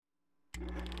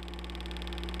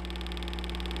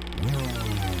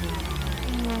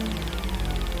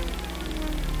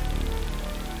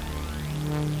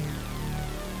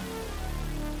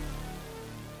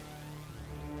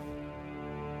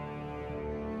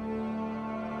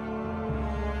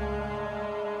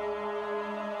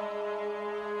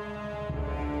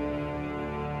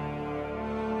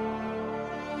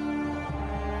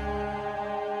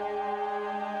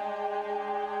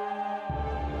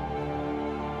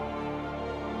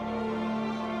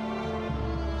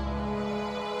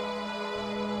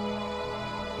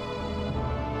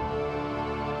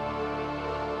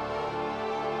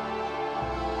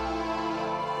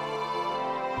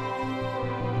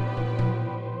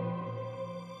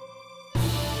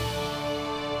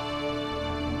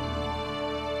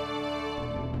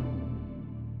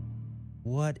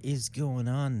What is going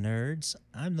on, nerds?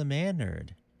 I'm the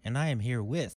ManNerd, and I am here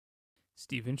with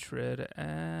StephenShred,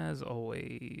 as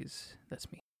always. That's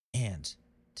me. And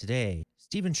today,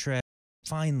 StephenShred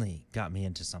finally got me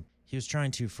into something. He was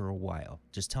trying to for a while,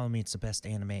 just telling me it's the best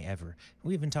anime ever.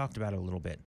 We even talked about it a little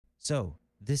bit. So,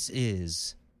 this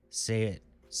is Say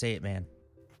It, man.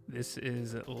 This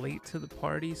is Late to the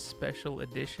Party Special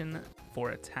Edition for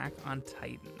Attack on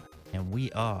Titan. And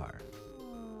we are...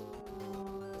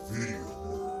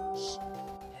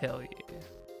 Hell yeah.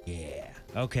 Yeah.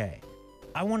 Okay.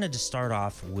 I wanted to start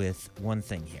off with one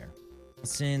thing here.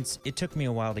 Since it took me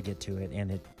a while to get to it,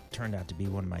 and it turned out to be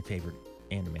one of my favorite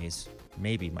animes,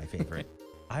 maybe my favorite,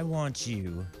 I want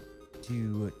you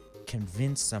to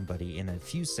convince somebody in a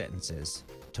few sentences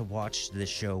to watch this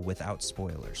show without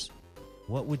spoilers.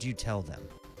 What would you tell them?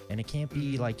 And it can't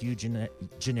be like you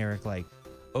generic like,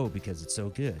 oh, because it's so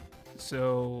good.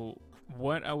 So,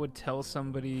 what I would tell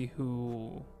somebody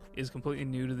who is completely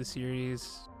new to the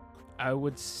series, I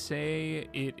would say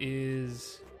it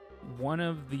is one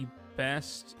of the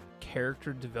best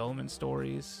character development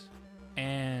stories,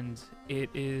 and it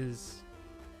is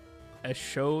a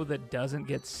show that doesn't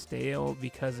get stale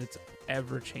because it's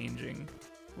ever changing.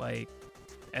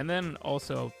 And then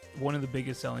also one of the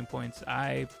biggest selling points,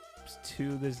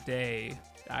 to this day,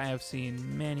 I have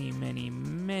seen many, many,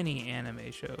 many anime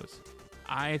shows.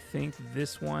 I think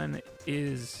this one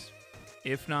is,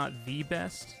 if not the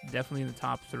best, definitely in the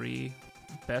top 3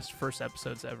 best first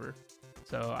episodes ever.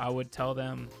 So I would tell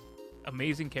them,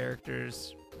 amazing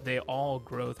characters, they all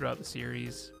grow throughout the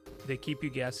series, they keep you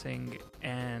guessing,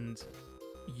 and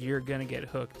you're gonna get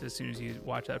hooked as soon as you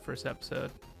watch that first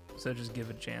episode. So just give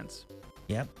it a chance.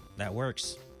 Yep, that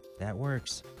works.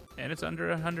 And it's under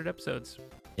 100 episodes.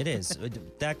 It is.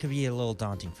 That could be a little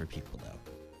daunting for people, though,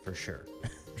 for sure.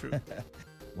 True.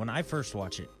 When I first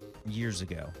watched it years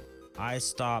ago, I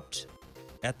stopped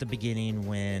at the beginning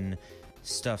when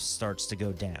stuff starts to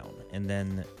go down, and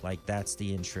then that's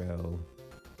the intro,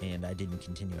 and I didn't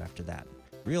continue after that.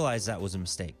 Realized that was a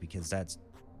mistake because that's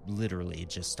literally, it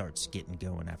just starts getting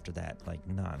going after that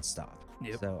nonstop.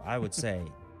 Yep. So I would say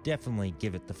definitely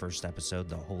give it the first episode,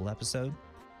 the whole episode.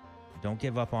 Don't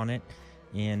give up on it,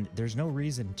 and there's no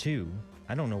reason to.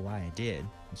 I don't know why I did.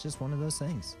 It's just one of those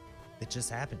things. It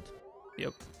just happened.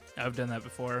 Yep. I've done that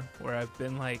before where I've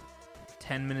been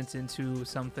 10 minutes into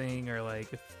something, or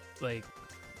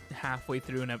halfway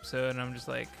through an episode, and I'm just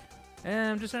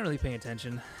I'm just not really paying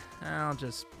attention. I'll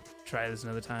just try this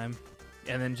another time.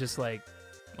 And then just one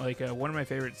of my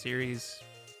favorite series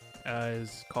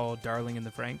is called Darling in the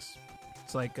Franxx.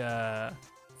 It's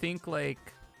think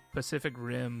Pacific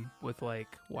Rim with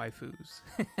waifus.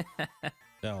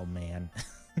 Oh man.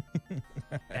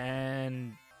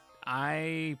 And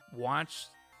I watched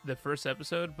the first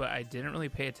episode, but I didn't really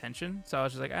pay attention, so I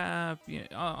was just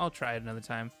I'll try it another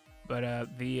time. But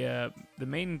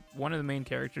one of the main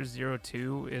characters,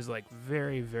 02, is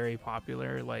very, very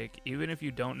popular. Even if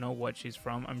you don't know what she's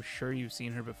from, I'm sure you've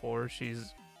seen her before. She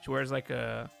wears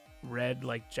a red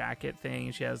jacket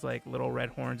thing. She has little red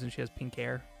horns, and she has pink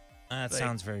hair. That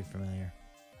sounds very familiar.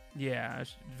 Yeah,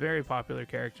 very popular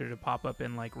character to pop up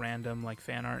in random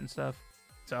fan art and stuff.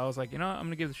 So I was I'm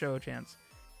gonna give the show a chance.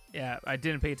 Yeah, I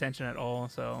didn't pay attention at all,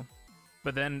 so.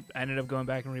 But then I ended up going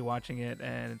back and rewatching it,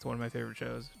 and it's one of my favorite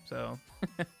shows. So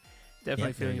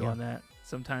definitely feel you on that.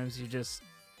 Sometimes you're just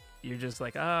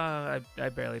I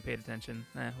barely paid attention.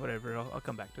 Whatever, I'll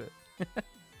come back to it.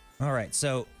 All right,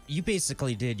 so you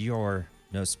basically did your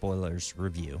no spoilers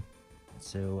review,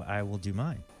 so I will do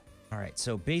mine. All right,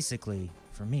 so basically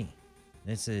for me,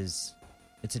 it's a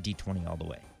D20 all the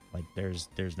way.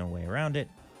 There's no way around it.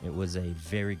 It was a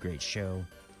very great show.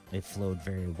 It flowed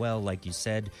very well, like you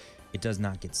said. It does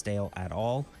not get stale at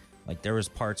all. Like there was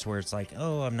parts where it's like,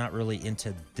 oh, I'm not really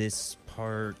into this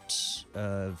part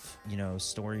of,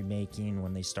 story making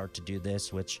when they start to do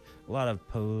this, which a lot of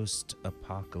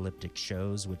post-apocalyptic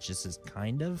shows, which this is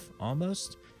kind of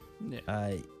almost,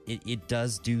 it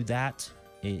does do that.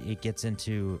 It gets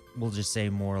into, we'll just say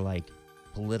more like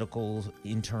political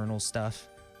internal stuff,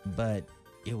 but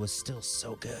it was still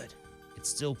so good. It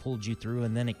still pulled you through,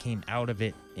 and then it came out of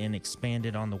it and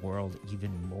expanded on the world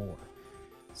even more.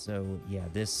 So yeah,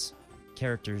 this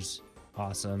character's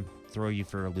awesome. Throw you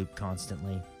for a loop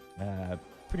constantly.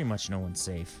 Pretty much no one's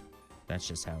safe. That's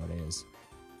just how it is.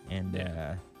 And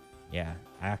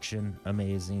action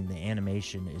amazing. The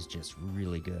animation is just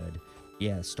really good.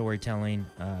 Yeah, storytelling.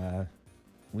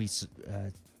 We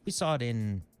saw it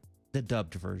in the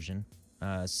dubbed version.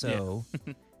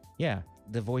 Yeah,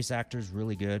 the voice actor's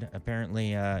really good.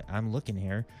 Apparently, I'm looking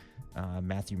here.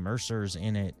 Matthew Mercer's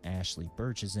in it. Ashley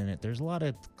Birch is in it. There's a lot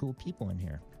of cool people in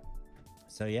here.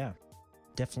 So yeah,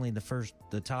 definitely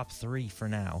the top 3 for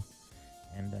now.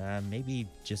 And maybe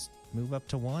just move up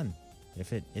to 1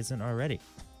 if it isn't already.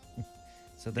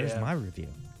 So there's my review.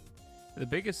 The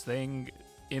biggest thing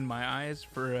in my eyes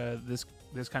for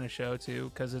this kind of show too,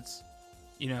 because it's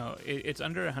it's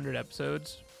under 100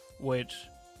 episodes, which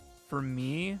for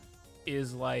me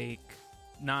is like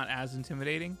not as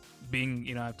intimidating,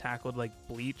 being I've tackled like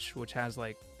Bleach, which has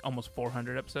like almost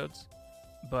 400 episodes,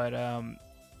 but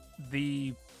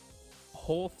the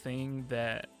whole thing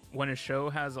that when a show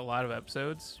has a lot of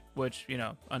episodes, which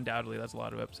undoubtedly that's a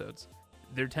lot of episodes,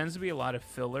 there tends to be a lot of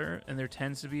filler, and there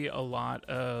tends to be a lot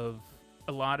of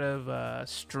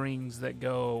strings that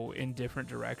go in different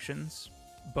directions.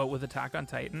 But with Attack on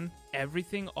Titan,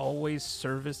 everything always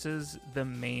services the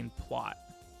main plot.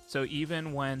 So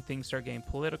even when things start getting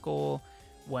political,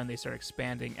 when they start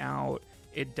expanding out,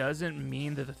 it doesn't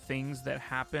mean that the things that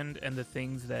happened and the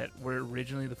things that were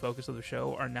originally the focus of the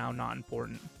show are now not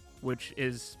important, which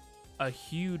is a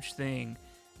huge thing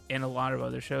in a lot of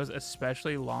other shows,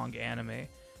 especially long anime,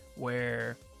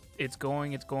 where it's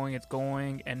going,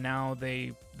 and now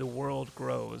the world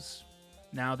grows.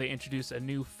 Now they introduce a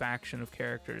new faction of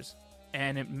characters,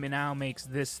 and it now makes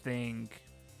this thing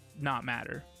not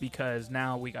matter, because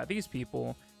now we got these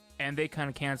people, and they kind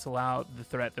of cancel out the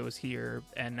threat that was here,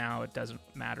 and now it doesn't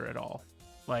matter at all.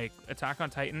 Like Attack on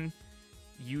Titan,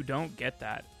 you don't get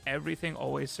that. Everything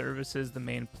always services the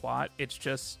main plot. It's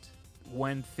just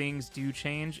when things do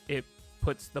change, it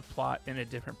puts the plot in a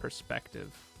different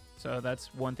perspective. So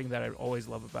that's one thing that I always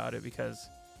love about it, because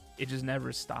it just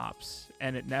never stops,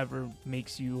 and it never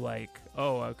makes you like,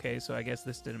 oh, okay, so I guess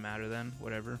this didn't matter then,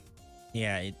 whatever.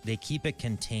 Yeah, they keep it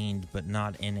contained, but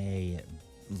not in a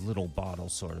little bottle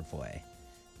sort of way.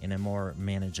 In a more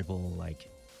manageable, like,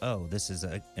 oh, this is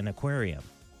an aquarium,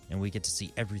 and we get to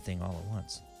see everything all at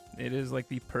once. It is like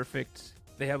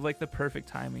they have like the perfect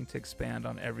timing to expand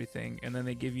on everything, and then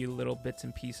they give you little bits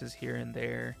and pieces here and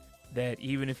there that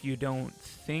even if you don't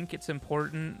think it's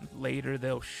important, later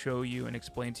they'll show you and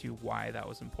explain to you why that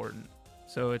was important.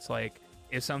 So it's like,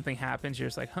 if something happens, you're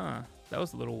just like, huh, that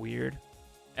was a little weird.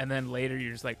 And then later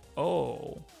you're just like,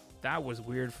 oh, that was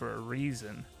weird for a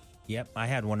reason. Yep, I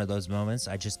had one of those moments.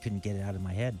 I just couldn't get it out of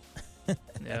my head.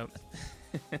 Yep.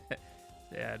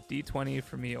 Yeah, D20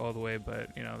 for me all the way,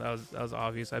 but that was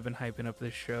obvious. I've been hyping up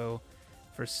this show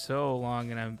for so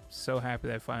long, and I'm so happy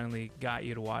that I finally got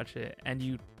you to watch it, and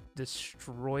you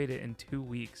destroyed it in 2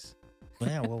 weeks.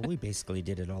 Yeah, well, we basically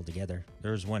did it all together.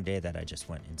 There was one day that I just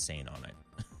went insane on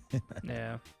it.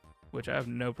 Yeah, which I have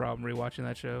no problem rewatching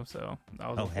that show, so I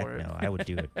was all for it. No, I would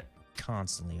do it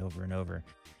constantly over and over.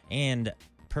 And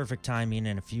perfect timing,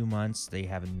 in a few months, they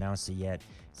haven't announced it yet,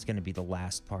 it's going to be the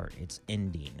last part. It's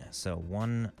ending. So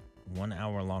one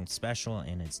hour long special,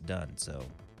 and it's done. So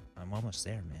I'm almost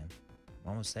there, man. I'm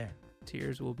almost there.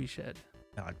 Tears will be shed.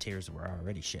 Tears were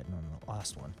already shedding on the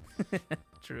last one.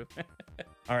 True.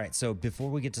 All right, so before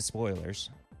we get to spoilers,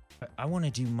 I want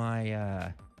to do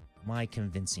my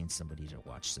convincing somebody to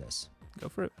watch this. Go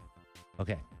for it.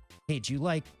 Okay. Hey, do you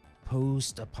like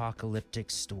post-apocalyptic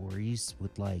stories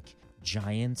with like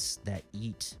giants that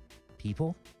eat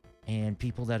people and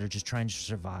people that are just trying to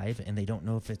survive and they don't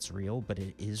know if it's real, but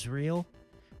it is real?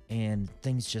 And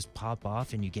things just pop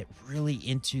off and you get really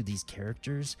into these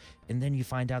characters, and then you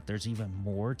find out there's even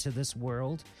more to this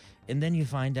world, and then you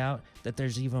find out that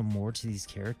there's even more to these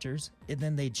characters, and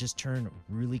then they just turn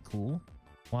really cool.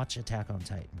 Watch Attack on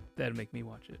Titan. That'd make me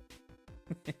watch it.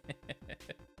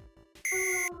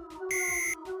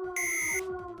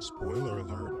 Spoiler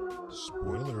alert.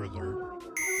 Spoiler alert.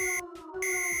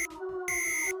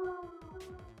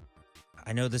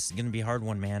 I know this is going to be a hard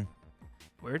one, man.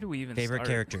 Where do we even Favorite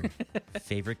start? character.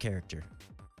 Favorite character.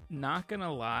 Not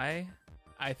gonna lie,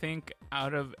 I think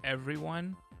out of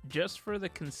everyone, just for the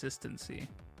consistency,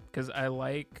 because I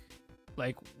like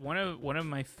one of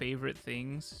my favorite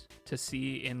things to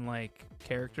see in like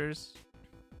characters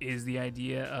is the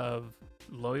idea of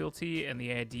loyalty and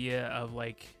the idea of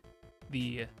like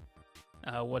the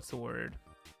what's the word,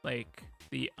 like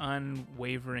the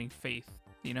unwavering faith,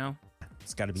 you know.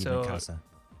 It's got to be So- Mikasa.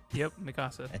 Yep,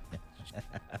 Mikasa.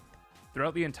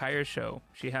 Throughout the entire show,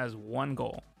 she has one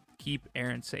goal: keep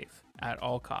Eren safe at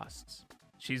all costs.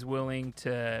 She's willing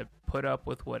to put up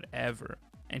with whatever,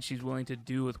 and she's willing to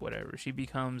do with whatever. She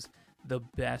becomes the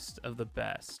best of the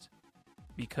best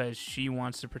because she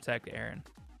wants to protect Eren.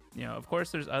 You know, of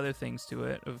course, there's other things to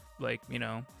it, of like, you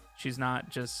know, she's not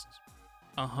just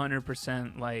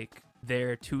 100% like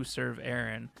there to serve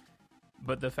Eren,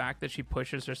 but the fact that she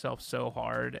pushes herself so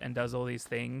hard and does all these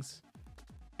things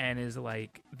and is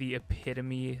like the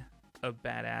epitome of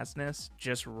badassness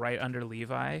just right under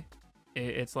Levi,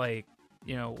 it's like,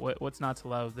 you know, what's not to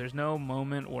love? There's no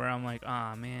moment where I'm like,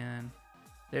 ah, man.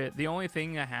 The only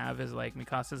thing I have is like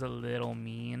Mikasa's a little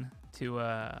mean to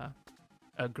a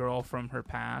girl from her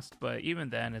past, but even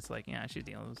then it's like, yeah, she's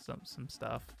dealing with some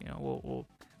stuff. You know,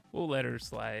 we'll let her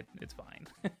slide. It's fine.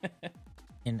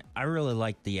 And I really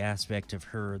like the aspect of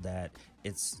her that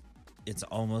it's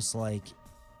almost like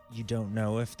you don't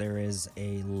know if there is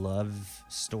a love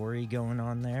story going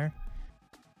on there,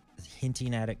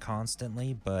 hinting at it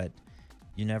constantly, but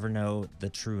you never know the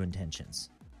true intentions.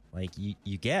 Like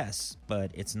you guess,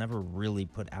 but it's never really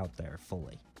put out there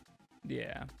fully.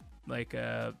 Yeah, like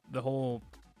the whole,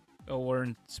 we're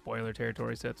in spoiler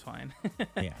territory, so it's fine.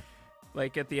 Yeah.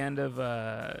 Like at the end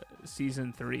of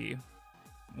season 3,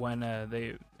 when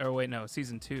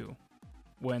season 2,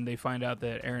 when they find out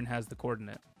that Eren has the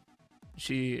coordinate,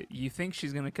 you think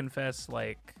she's gonna confess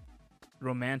like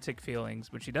romantic feelings,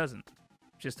 but she doesn't.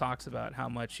 Just talks about how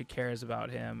much she cares about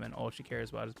him, and all she cares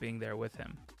about is being there with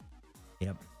him.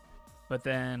 Yep. But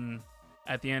then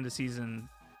at the end of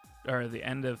the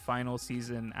end of final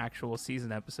season, actual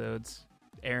season episodes,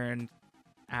 Eren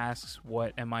asks,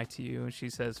 "What am I to you?" And she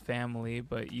says, "Family,"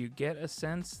 but you get a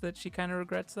sense that she kind of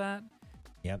regrets that.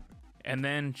 Yep. And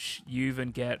then you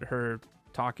even get her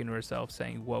talking to herself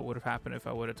saying, what would have happened if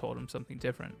I would have told him something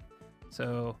different?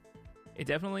 So it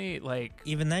definitely, like,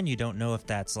 Even then, you don't know if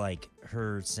that's like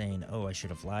her saying, "Oh, I should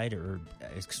have lied," or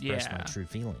express my Yeah. true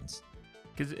feelings.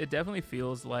 because it definitely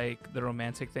feels like the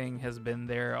romantic thing has been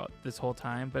there this whole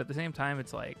time, but at the same time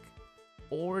it's like,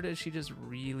 or does she just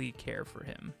really care for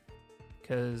him?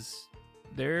 Because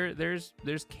there's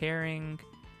caring,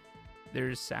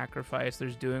 there's sacrifice,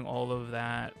 there's doing all of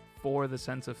that for the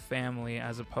sense of family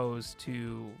as opposed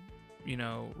to, you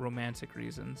know, romantic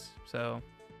reasons. So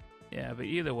yeah, but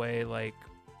either way, like,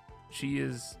 she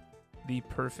is the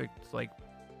perfect like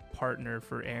partner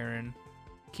for Eren,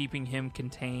 keeping him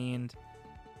contained,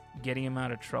 getting him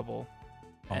out of trouble.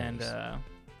 Always. And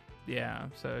yeah,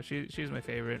 so she's my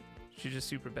favorite. She's just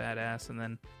super badass, and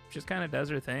then she just kind of does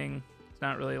her thing. It's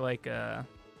not really like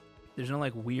there's no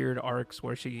like weird arcs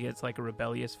where she gets like a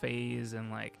rebellious phase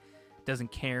and like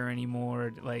doesn't care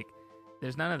anymore. Like,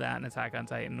 there's none of that in Attack on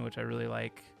Titan, which I really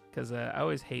like, because I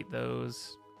always hate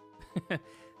those.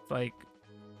 It's like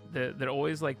they're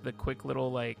always like the quick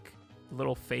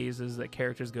little phases that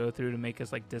characters go through to make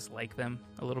us like dislike them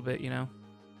a little bit, you know?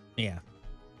 Yeah.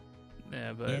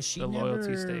 Yeah, but Yeah, she the never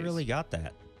loyalty stays. really got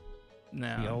that.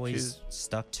 No, She always she's-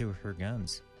 stuck to her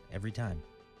guns every time.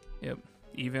 Yep.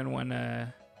 Even when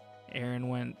Eren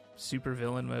went super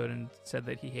villain mode and said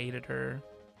that he hated her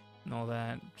and all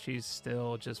that, she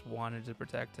still just wanted to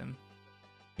protect him.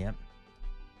 Yep.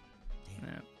 Yeah.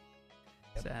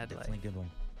 Yep, Sad definitely life. a good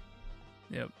one.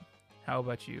 Yep. How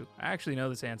about you? I actually know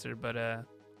this answer, but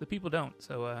the people don't.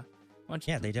 So why don't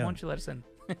you, Yeah, they Why don't. don't you let us in?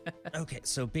 Okay,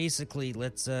 so basically,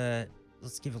 let's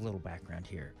give a little background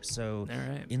here. So, All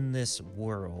right. in this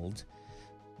world,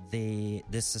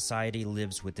 this society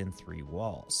lives within 3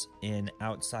 walls, and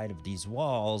outside of these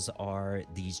walls are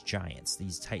these giants,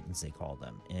 these titans they call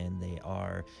them, and they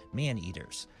are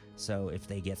man-eaters. So if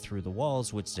they get through the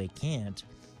walls, which they can't,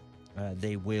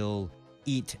 they will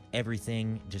eat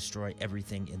everything, destroy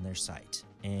everything in their sight.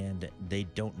 And they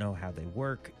don't know how they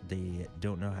work, they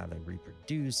don't know how they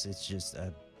reproduce. It's just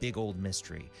a big old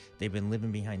mystery. They've been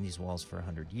living behind these walls for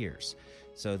 100 years.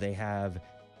 So they have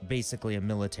basically a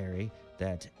military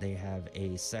that they have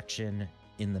a section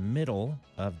in the middle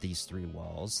of these 3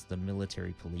 walls, the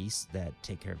military police that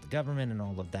take care of the government and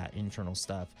all of that internal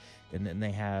stuff. And then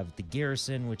they have the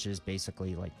garrison, which is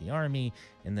basically like the army.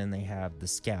 And then they have the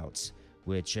scouts,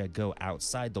 which go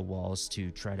outside the walls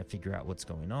to try to figure out what's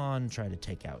going on, try to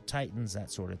take out Titans,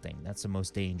 that sort of thing. That's the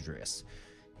most dangerous.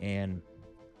 And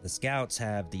the scouts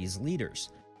have these leaders.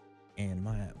 And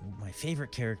my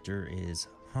favorite character is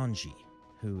Hanji,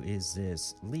 who is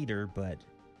this leader, but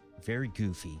very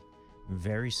goofy,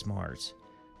 very smart,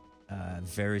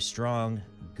 very strong,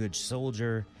 good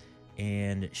soldier.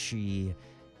 And she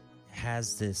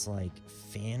has this like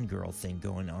fangirl thing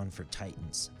going on for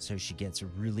Titans, so she gets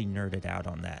really nerded out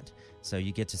on that. So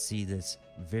you get to see this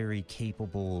very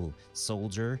capable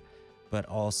soldier, but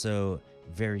also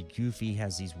very goofy,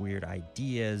 has these weird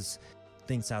ideas,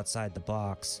 thinks outside the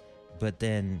box, but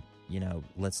then, you know,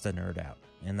 lets the nerd out.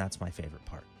 And that's my favorite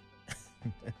part.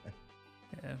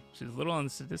 Yeah, she's a little on the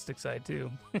sadistic side too.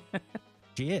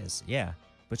 She is, yeah,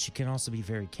 but she can also be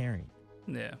very caring.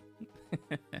 Yeah.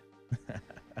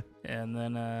 And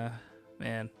then,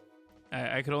 man,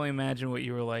 I could only imagine what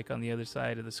you were like on the other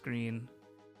side of the screen,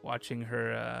 watching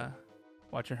her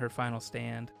final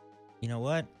stand. You know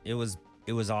what? It was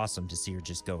awesome to see her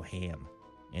just go ham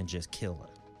and just kill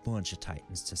a bunch of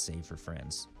Titans to save her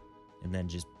friends, and then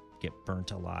just get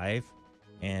burnt alive.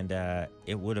 And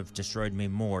it would have destroyed me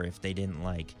more if they didn't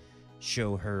like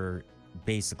show her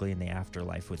basically in the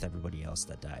afterlife with everybody else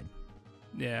that died.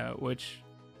 Yeah, which,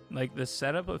 like, the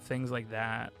setup of things like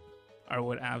that are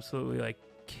what absolutely like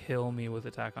kill me with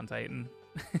Attack on Titan.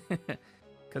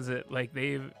 Because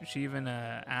she even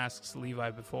asks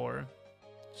Levi before.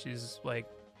 She's like,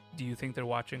 do you think they're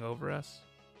watching over us?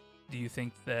 Do you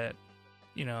think that,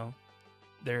 you know,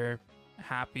 they're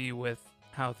happy with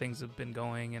how things have been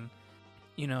going? And,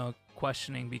 you know,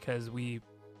 questioning, because we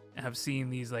have seen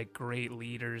these like great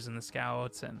leaders in the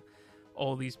scouts and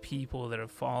all these people that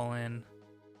have fallen.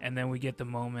 And then we get the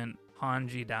moment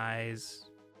Hanji dies,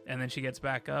 and then she gets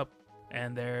back up,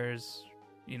 and there's,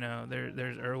 you know,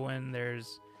 there's Erwin,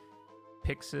 there's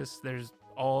Pixis, there's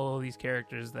all these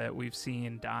characters that we've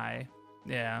seen die.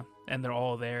 Yeah, and they're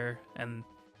all there, and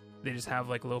they just have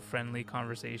like a little friendly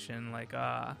conversation, like,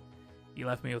 you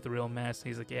left me with a real mess. And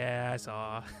he's like, yeah, I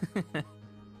saw.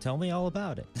 Tell me all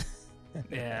about it.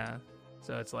 Yeah,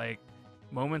 so it's like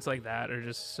moments like that are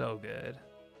just so good,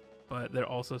 but they're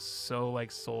also so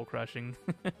like soul crushing.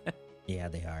 Yeah,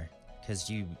 they are, because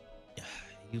you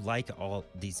like all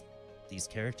these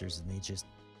characters, and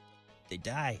they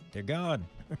die, they're gone.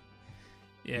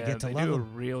 Yeah, they do a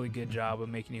really good job of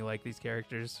making you like these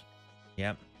characters.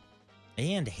 Yep,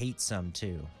 and hate some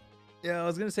too. Yeah, I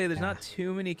was gonna say there's not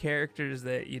too many characters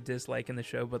that you dislike in the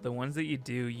show, but the ones that you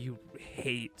do, you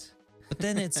hate. But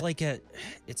then it's like a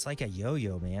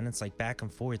yo-yo, man. It's like back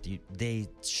and forth. They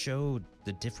show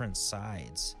the different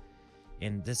sides,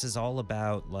 and this is all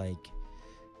about, like,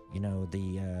 you know,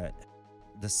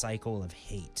 the cycle of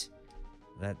hate.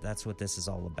 That's what this is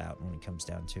all about when it comes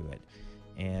down to it,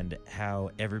 and how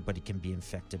everybody can be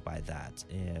infected by that.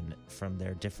 And from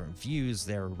their different views,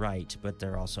 they're right, but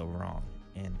they're also wrong,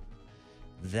 and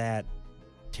that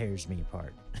tears me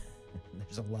apart.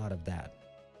 There's a lot of that.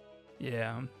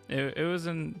 Yeah, it was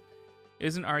an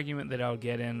argument that I would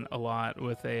get in a lot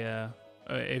with a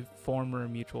former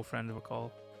mutual friend of a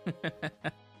call.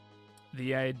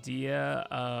 The idea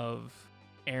of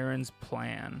Aaron's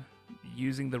plan,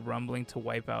 using the rumbling to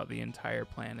wipe out the entire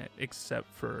planet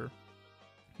except for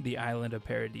the island of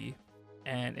Paradis,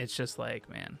 and it's just like,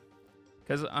 man,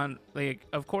 because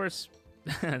of course,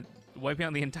 wiping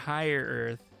out the entire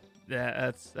Earth,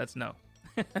 that's no.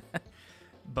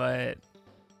 But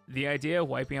the idea of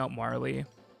wiping out Marley,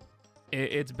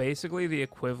 it's basically the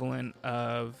equivalent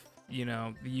of, you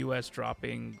know, the U.S.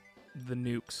 dropping the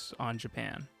nukes on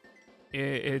Japan.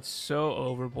 It's so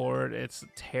overboard, it's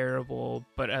terrible,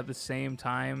 but at the same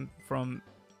time,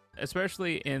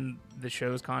 especially in the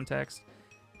show's context,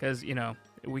 because, you know,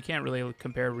 we can't really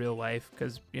compare real life,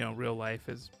 because, you know, real life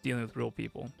is dealing with real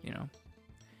people, you know.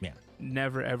 Yeah.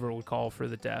 Never ever would call for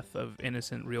the death of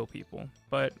innocent real people,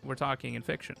 but we're talking in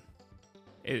fiction.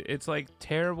 It's like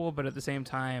terrible, but at the same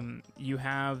time, you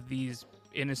have these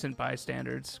innocent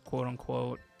bystanders, quote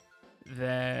unquote,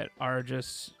 that are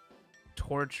just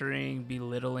torturing,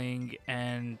 belittling,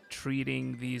 and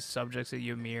treating these subjects of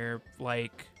Ymir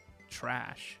like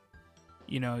trash.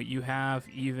 You know, you have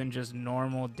even just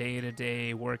normal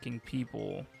day-to-day working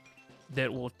people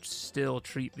that will still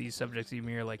treat these subjects of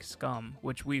Ymir like scum,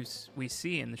 which we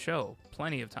see in the show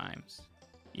plenty of times.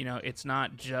 You know, it's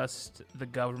not just the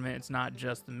government, it's not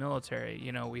just the military.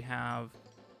 You know, we have,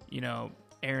 you know,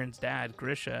 Aaron's dad,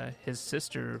 Grisha, his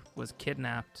sister was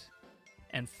kidnapped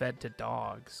and fed to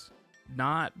dogs.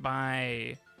 Not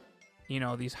by, you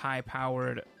know, these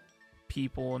high-powered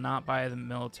people, not by the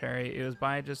military. It was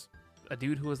by just a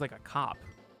dude who was like a cop.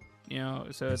 You know,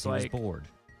 so 'Cause it's he was like, bored.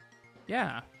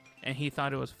 yeah, and he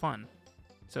thought it was fun.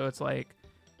 So it's like,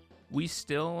 we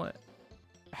still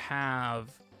have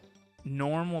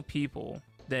normal people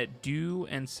that do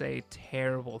and say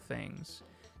terrible things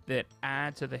that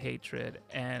add to the hatred.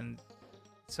 And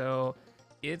so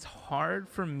it's hard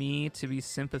for me to be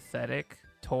sympathetic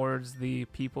towards the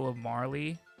people of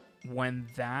Marley when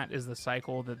that is the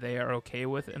cycle that they are okay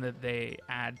with and that they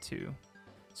add to.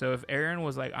 So if Aaron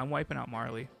was like, I'm wiping out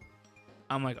Marley,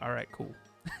 I'm like, all right, cool.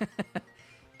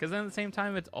 Because then at the same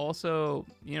time, it's also,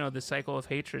 you know, the cycle of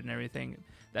hatred and everything.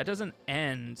 That doesn't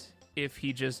end if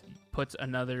he just puts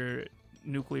another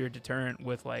nuclear deterrent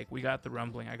with like, we got the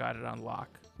rumbling, I got it on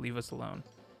lock, leave us alone.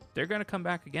 They're going to come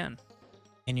back again.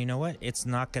 And you know what? It's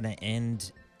not going to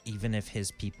end even if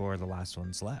his people are the last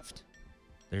ones left.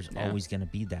 There's always going to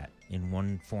be that in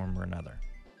one form or another.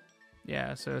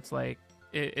 Yeah, so it's like,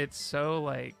 it's so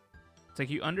like, it's like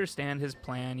you understand his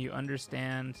plan, you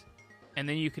understand, and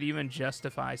then you could even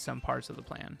justify some parts of the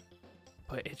plan.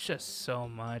 But it's just so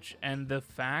much. And the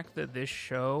fact that this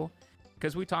show,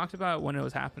 because we talked about it when it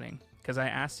was happening, because I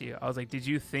asked you, I was like, did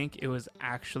you think it was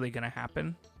actually going to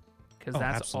happen? Because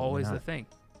that's always the thing.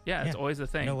 Yeah, it's always the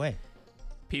thing. No way.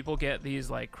 People get these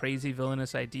like crazy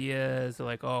villainous ideas. They're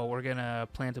like, oh, we're going to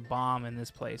plant a bomb in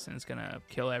this place and it's going to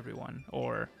kill everyone.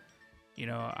 Or, you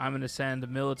know, I'm going to send the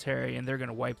military and they're going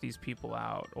to wipe these people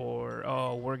out. Or,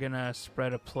 oh, we're going to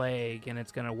spread a plague and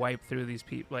it's going to wipe through these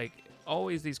people. Like,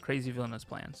 always these crazy villainous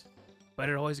plans. But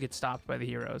it always gets stopped by the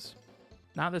heroes.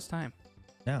 Not this time.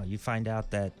 No, you find out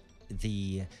that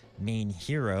the main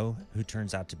hero, who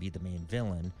turns out to be the main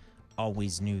villain,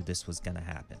 always knew this was going to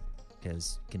happen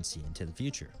because can see into the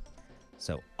future.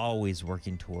 So always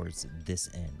working towards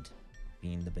this end,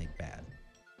 being the big bad.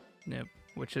 Yep,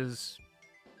 which is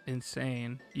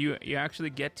insane. You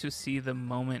actually get to see the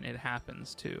moment it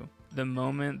happens too. The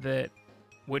moment that,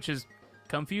 which is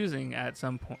confusing at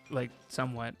some point, like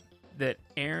somewhat, that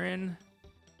Aaron,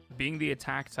 being the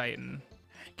attack titan,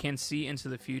 can see into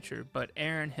the future, but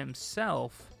Aaron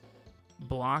himself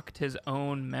blocked his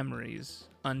own memories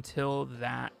until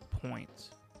that point.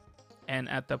 And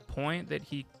at the point that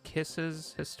he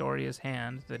kisses Historia's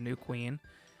hand, the new queen,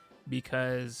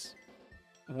 because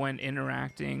when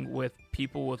interacting with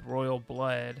people with royal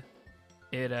blood,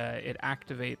 it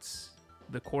activates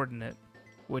the coordinate,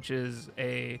 which is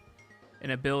an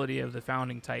ability of the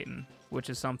founding titan, which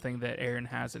is something that Aaron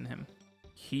has in him.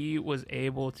 He was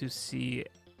able to see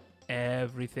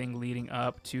everything leading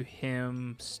up to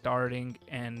him starting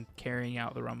and carrying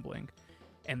out the rumbling.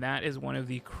 And that is one of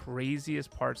the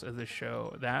craziest parts of the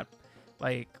show. That,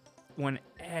 like, when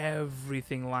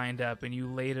everything lined up and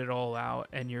you laid it all out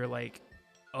and you're like,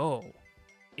 oh,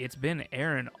 it's been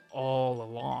Aaron all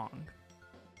along.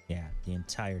 Yeah, the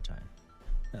entire time.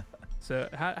 So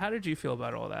how did you feel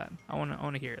about all that? I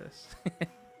want to hear this.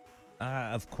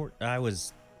 Of course, I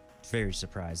was very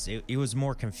surprised. It was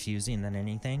more confusing than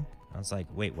anything. I was like,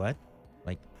 wait, what?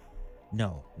 Like,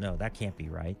 no, that can't be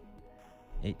right.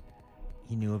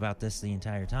 He knew about this the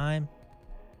entire time,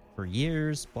 for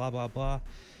years, blah, blah, blah.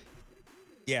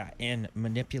 Yeah, and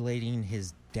manipulating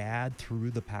his dad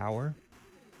through the power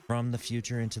from the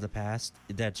future into the past,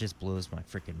 that just blows my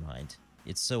freaking mind.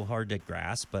 It's so hard to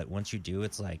grasp, but once you do,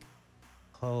 it's like,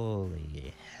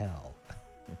 holy hell.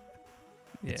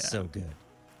 It's so good.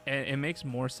 And it makes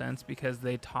more sense because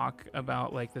they talk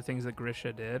about like the things that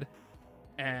Grisha did,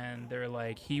 and they're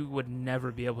like, he would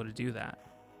never be able to do that.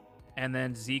 And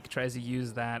then Zeke tries to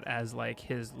use that as like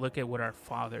his, look at what our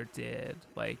father did,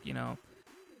 like, you know.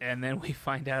 And then we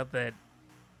find out that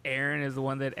Aaron is the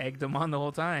one that egged him on the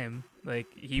whole time. Like,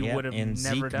 he would have never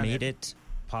Zeke done made it. it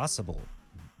possible.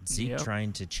 Zeke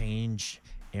trying to change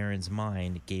Aaron's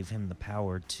mind gave him the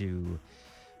power to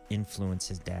influence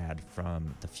his dad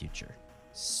from the future.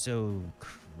 So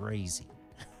crazy.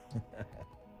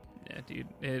 Yeah, dude,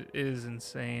 it is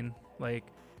insane. Like,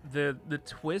 the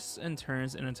twists and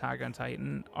turns in Attack on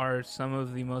Titan are some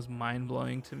of the most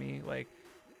mind-blowing to me. Like,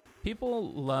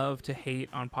 people love to hate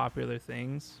on popular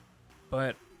things,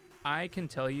 but I can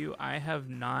tell you I have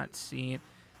not seen,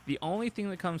 the only thing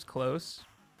that comes close,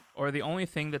 or the only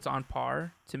thing that's on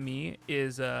par to me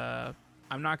is I'm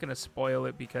not going to spoil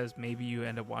it because maybe you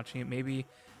end up watching it, maybe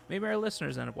our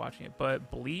listeners end up watching it,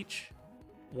 but Bleach,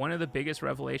 one of the biggest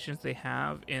revelations they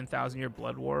have in Thousand Year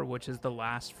Blood War, which is the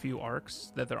last few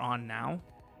arcs that they're on now,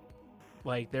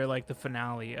 like they're like the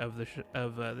finale of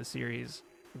the series.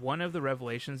 One of the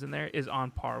revelations in there is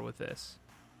on par with this,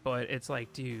 but it's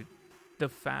like, dude, the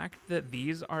fact that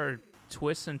these are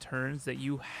twists and turns that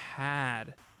you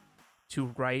had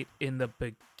to write in the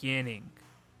beginning,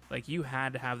 like you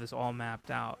had to have this all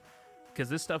mapped out. because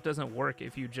this stuff doesn't work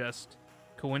if you just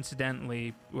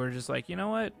coincidentally were just like, you know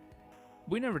what,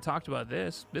 we never talked about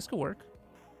this. This could work.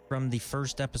 From the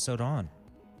first episode on.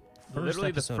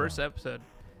 Literally the first episode.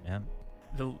 Yeah.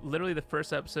 Literally the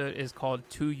first episode is called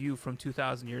 "To You" from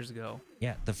 2,000 years ago.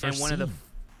 Yeah, the first. And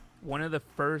one of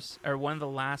the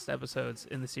last episodes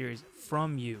in the series,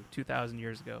 "From You" 2,000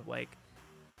 years ago. Like,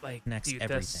 dude,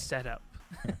 the setup.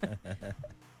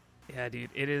 Yeah, dude,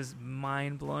 it is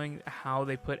mind blowing how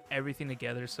they put everything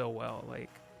together so well. Like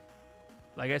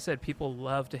I said, people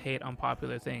love to hate on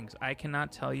popular things. I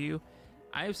cannot tell you,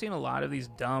 I've seen a lot of these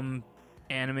dumb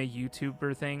anime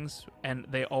YouTuber things, and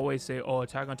they always say, "Oh,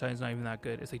 Attack on Titan's not even that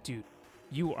good." It's like, dude,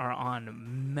 you are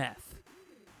on meth.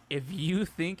 If you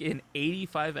think in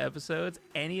 85 episodes,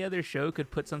 any other show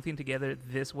could put something together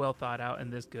this well thought out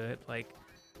and this good,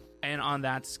 and on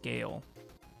that scale.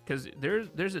 Because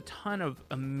there's a ton of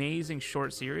amazing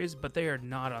short series, but they are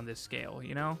not on this scale,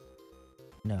 you know?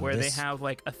 No, where they have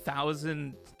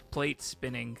 1,000 plates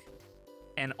spinning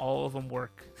and all of them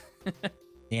work.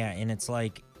 Yeah, and it's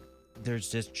like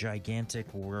there's this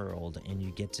gigantic world and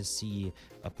you get to see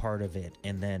a part of it,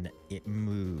 and then it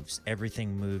moves.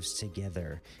 Everything moves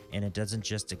together, and it doesn't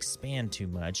just expand too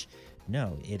much.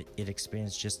 No, it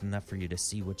expands just enough for you to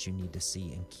see what you need to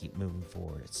see and keep moving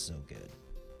forward. It's so good.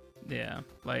 Yeah,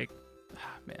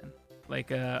 man.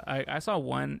 I saw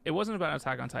one. It wasn't about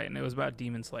Attack on Titan. It was about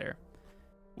Demon Slayer,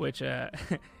 which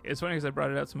it's funny because I brought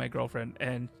it up to my girlfriend,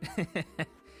 and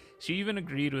she even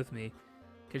agreed with me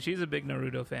because she's a big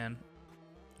Naruto fan.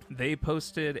 They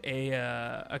posted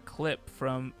a clip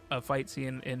from a fight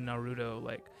scene in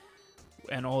Naruto,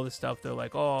 and all this stuff. They're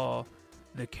like, oh,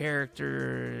 the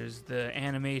characters, the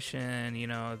animation,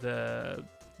 the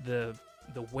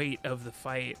weight of the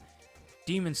fight.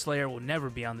 Demon Slayer will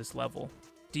never be on this level.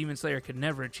 Demon Slayer could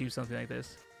never achieve something like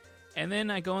this. And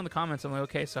then I go in the comments, I'm like,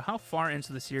 okay, so how far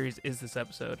into the series is this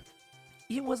episode?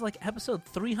 It was episode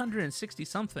 360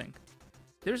 something.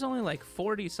 There's only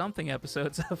 40 something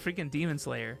episodes of freaking Demon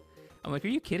Slayer. I'm like, are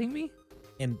you kidding me?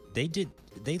 And they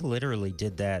literally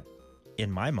did that in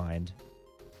my mind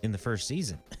in the first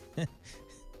season.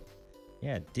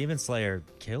 Yeah, Demon Slayer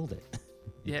killed it.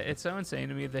 Yeah, it's so insane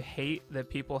to me, the hate that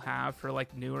people have for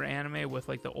newer anime with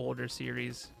the older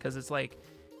series, because it's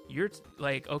you're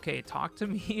okay, talk to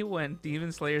me when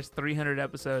Demon Slayer's 300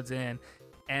 episodes in,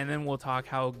 and then we'll talk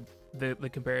how the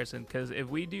comparison, because if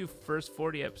we do first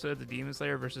 40 episodes of Demon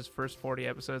Slayer versus first 40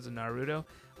 episodes of Naruto,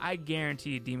 I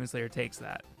guarantee Demon Slayer takes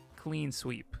that clean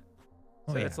sweep.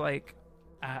 So it's I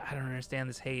don't understand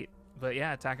this hate, but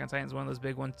yeah, Attack on Titan's one of those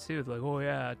big ones too. They're like, oh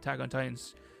yeah, Attack on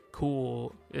Titan's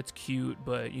cool, it's cute,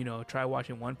 but try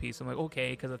watching One Piece. I'm like, okay,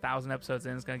 because 1,000 episodes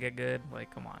in, it's gonna get good.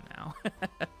 Come on now.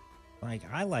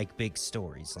 I like big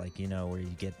stories, where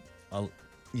you get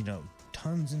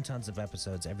tons and tons of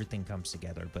episodes, everything comes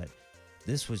together. But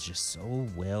this was just so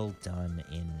well done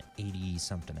in 80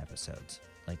 something episodes.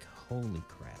 Holy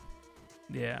crap.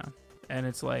 Yeah, and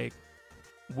it's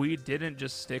we didn't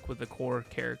just stick with the core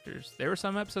characters. There were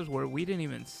some episodes where we didn't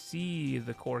even see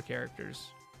the core characters.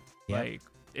 Yep.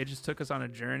 It just took us on a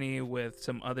journey with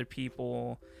some other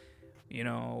people.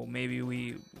 Maybe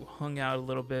we hung out a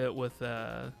little bit with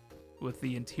the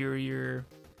interior.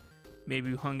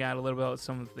 Maybe we hung out a little bit with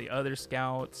some of the other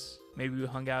scouts. Maybe we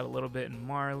hung out a little bit in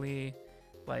Marley.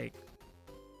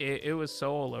 It was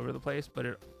so all over the place, but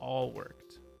it all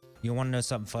worked. You want to know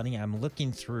something funny? I'm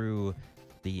looking through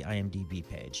the IMDb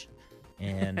page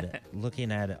and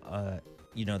looking at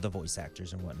the voice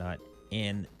actors and whatnot.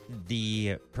 And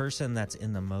the person that's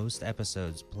in the most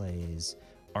episodes plays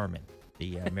Armin,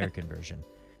 the American version.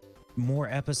 More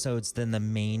episodes than the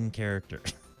main character.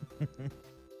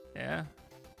 Yeah,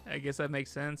 I guess that makes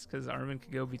sense because Armin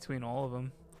could go between all of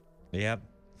them. Yep.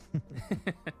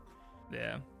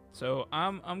 Yeah. So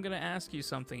I'm gonna ask you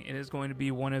something. It is going to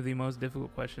be one of the most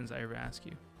difficult questions I ever ask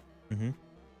you. Mm-hmm.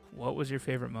 What was your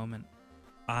favorite moment?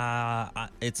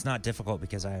 It's not difficult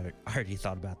because I already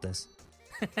thought about this.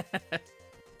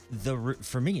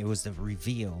 For me, it was the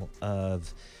reveal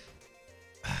of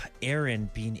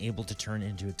Eren being able to turn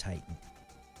into a Titan,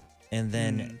 and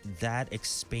then that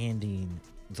expanding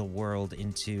the world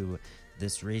into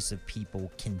this race of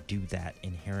people can do that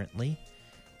inherently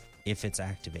if it's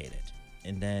activated,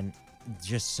 and then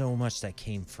just so much that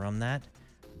came from that.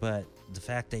 But the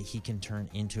fact that he can turn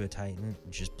into a Titan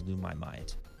just blew my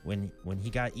mind. When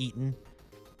he got eaten,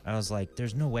 I was like,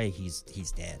 "There's no way he's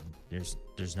dead.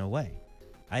 There's no way."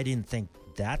 I didn't think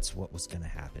that's what was going to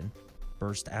happen.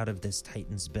 Burst out of this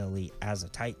Titan's belly as a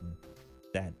Titan.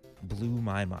 That blew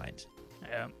my mind.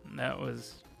 Yeah, that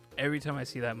was... Every time I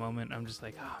see that moment, I'm just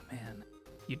like, oh, man.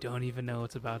 you don't even know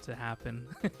what's about to happen.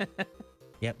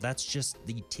 Yep, that's just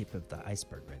the tip of the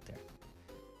iceberg right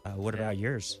there. What Yeah. about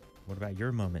yours? What about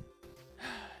your moment?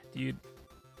 Dude,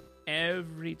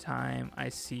 every time I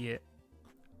see it,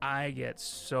 I get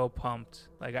so pumped.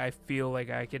 Like, I feel like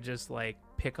I could just, like,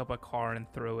 pick up a car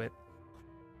and throw it.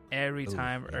 Every Ooh,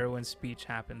 time yeah. Erwin's speech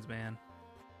happens, man.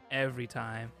 Every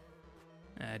time.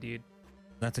 Dude.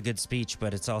 That's a good speech,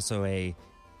 but it's also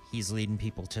he's leading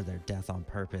people to their death on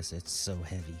purpose. It's so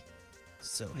heavy.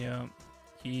 So heavy. Yeah.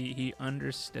 He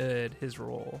understood his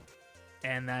role.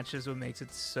 And that's just what makes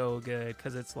it so good.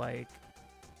 Because it's like,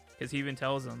 because he even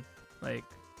tells them, like,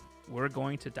 we're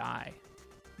going to die,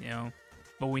 you know,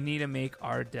 but we need to make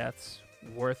our deaths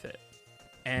worth it.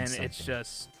 And it's Something.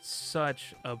 just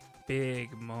such a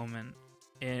big moment.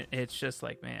 And it's just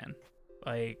like, man,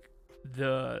 like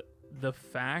the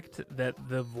fact that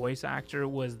the voice actor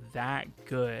was that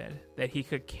good that he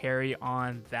could carry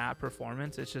on that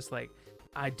performance, it's just like,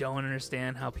 I don't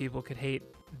understand how people could hate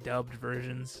dubbed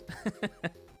versions.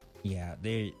 Yeah,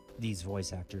 these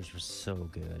voice actors were so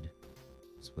good.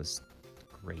 This was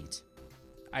great.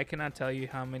 I cannot tell you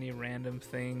how many random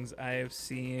things I have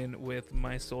seen with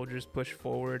my soldiers push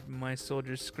forward, my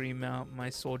soldiers scream out, my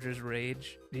soldiers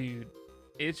rage. Dude,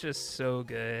 it's just so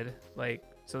good. Like,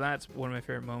 so that's one of my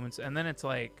favorite moments. And then it's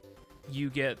like, you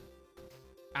get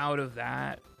out of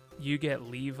that, you get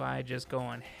Levi just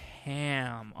going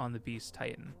ham on the Beast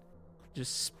Titan.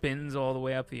 Just spins all the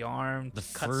way up the arm. The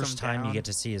cuts first him time you down. get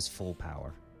to see his full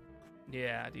power.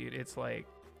 Yeah, dude, it's like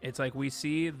we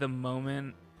see the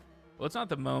moment. Well, it's not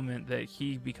the moment that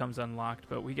he becomes unlocked,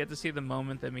 but we get to see the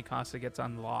moment that Mikasa gets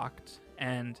unlocked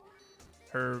and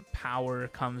her power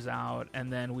comes out,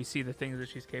 and then we see the things that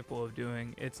she's capable of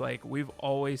doing. It's like we've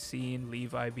always seen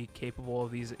Levi be capable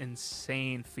of these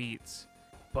insane feats,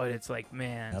 but it's like,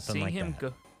 man, Nothing seeing like him that.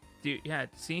 go, dude, yeah,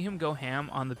 seeing him go ham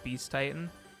on the Beast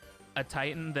Titan, a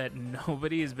Titan that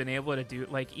nobody has been able to do.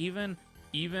 Like even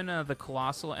the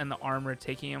Colossal and the Armor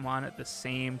taking him on at the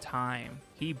same time,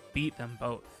 he beat them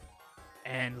both.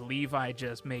 And Levi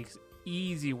just makes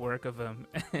easy work of him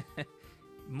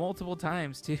multiple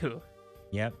times too.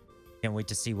 Yep. Can't wait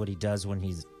to see what he does when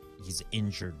he's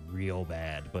injured real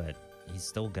bad, but he's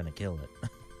still gonna kill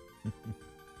it.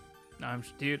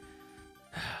 Dude,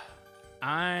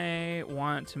 I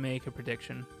want to make a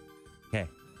prediction. Okay,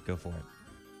 go for it.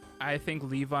 I think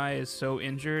Levi is so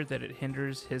injured that it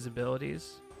hinders his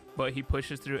abilities, but he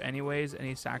pushes through anyways, and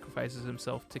he sacrifices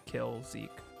himself to kill Zeke.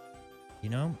 You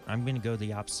know, I'm going to go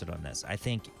the opposite on this. I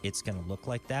think it's going to look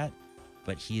like that,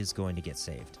 but he is going to get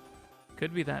saved.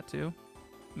 Could be that too.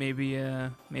 Maybe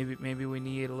we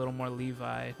need a little more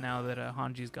Levi now that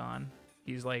Hanji's gone.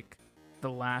 He's like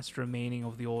the last remaining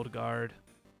of the old guard.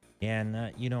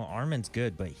 And, you know, Armin's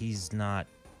good, but he's not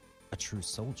a true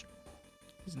soldier.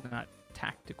 He's not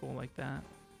tactical like that.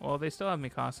 Well, they still have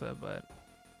Mikasa, but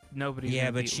nobody's Yeah,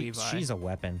 gonna but beat Levi. she's a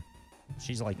weapon.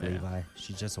 She's like Yeah. Levi.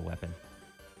 She's just a weapon.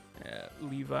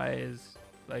 Levi is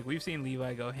like, we've seen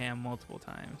Levi go ham multiple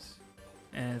times,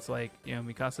 and it's like, you know,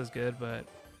 Mikasa's good, but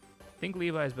I think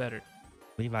Levi's better,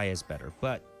 Levi is better,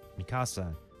 but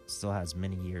Mikasa still has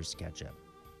many years to catch up.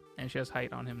 and she has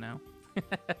height on him now.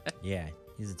 Yeah,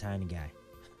 he's a tiny guy.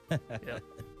 Yep.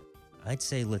 I'd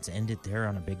say let's end it there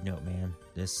on a big note, man.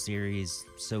 This series,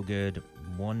 so good.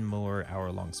 One more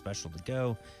hour-long special to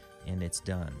go, and it's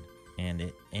done. And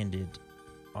it ended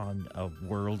on a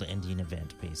world-ending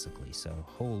event, basically. So,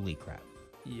 holy crap.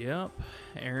 Yep.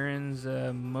 Aaron's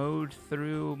mowed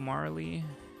through Marley,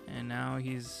 and now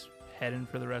he's heading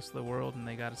for the rest of the world, and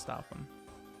they got to stop him.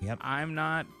 Yep. I'm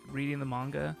not reading the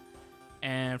manga,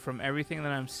 and from everything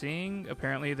that I'm seeing,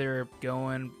 apparently they're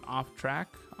going off track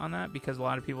on that because a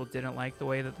lot of people didn't like the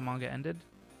way that the manga ended.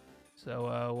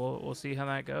 So we'll see how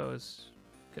that goes.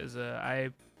 Because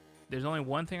there's only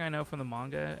one thing I know from the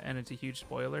manga, and it's a huge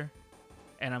spoiler,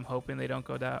 and I'm hoping they don't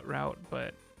go that route.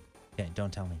 But Okay,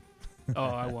 don't tell me. oh,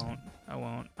 I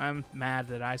won't. I'm mad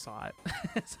that I saw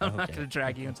it, so I'm not Okay. gonna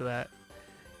drag you into that.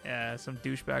 Yeah, some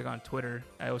douchebag on Twitter.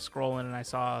 I was scrolling and I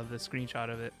saw the screenshot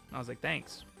of it. I was like,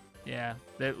 thanks. Yeah,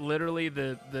 that literally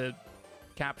the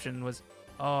caption was,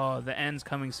 "Oh, the end's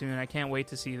coming soon. I can't wait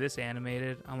to see this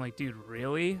animated." I'm like, dude,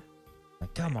 really?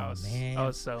 Like, come I on, was, man. I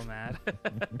was so mad.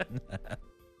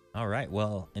 All right,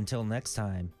 well, until next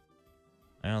time,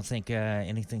 I don't think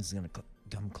anything's going to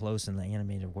come close in the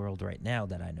animated world right now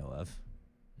that I know of.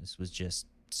 This was just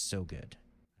so good.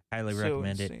 Highly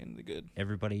recommend it. insanely good.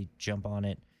 Everybody jump on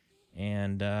it.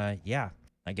 And yeah,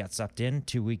 I got sucked in,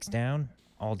 2 weeks down,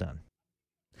 all done.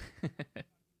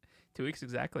 2 weeks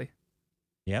exactly.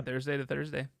 Yep. Thursday to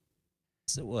Thursday.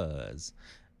 Yes, it was.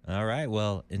 All right,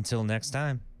 well, until next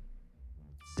time.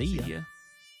 See ya. ya.